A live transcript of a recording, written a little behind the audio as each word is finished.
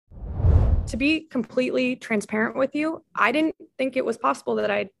To be completely transparent with you, I didn't think it was possible that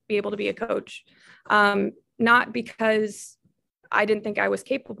I'd be able to be a coach. Not because I didn't think I was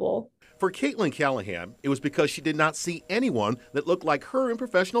capable. For Caitlin Callahan, it was because she did not see anyone that looked like her in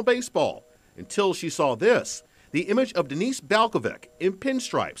professional baseball until she saw this, the image of Denise Balkovic in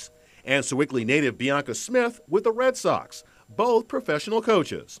pinstripes and Sewickley native Bianca Smith with the Red Sox, both professional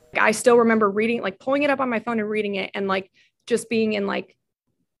coaches. I still remember reading, like pulling it up on my phone and reading it and like just being in like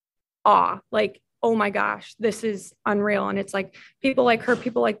awe, like, oh my gosh, this is unreal. And it's like people like her,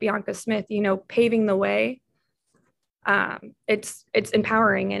 people like Bianca Smith, you know, paving the way. It's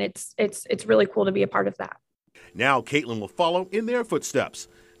empowering, and it's really cool to be a part of that. Now Caitlin will follow in their footsteps.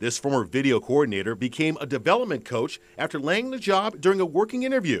 This former video coordinator became a development coach after landing the job during a working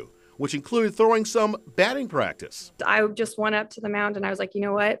interview, which included throwing some batting practice. I just went up to the mound and I was like, you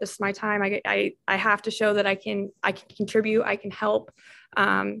know what, this is my time. I have to show that I can contribute, I can help.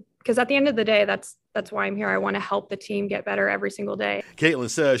 Because at the end of the day, that's why I'm here. I want to help the team get better every single day. Caitlin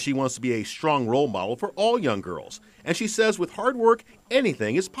says she wants to be a strong role model for all young girls. And she says with hard work,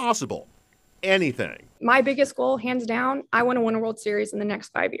 anything is possible. Anything. My biggest goal, hands down, I want to win a World Series in the next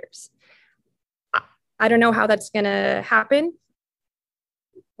 5 years. I don't know how that's going to happen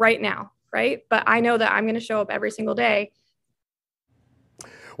right now, right? But I know that I'm going to show up every single day.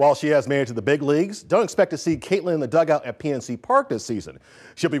 While she has made it to the big leagues, don't expect to see Caitlin in the dugout at PNC Park this season.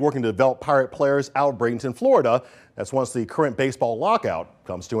 She'll be working to develop Pirate players out of Bradenton, Florida. That's once the current baseball lockout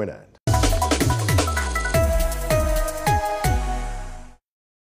comes to an end.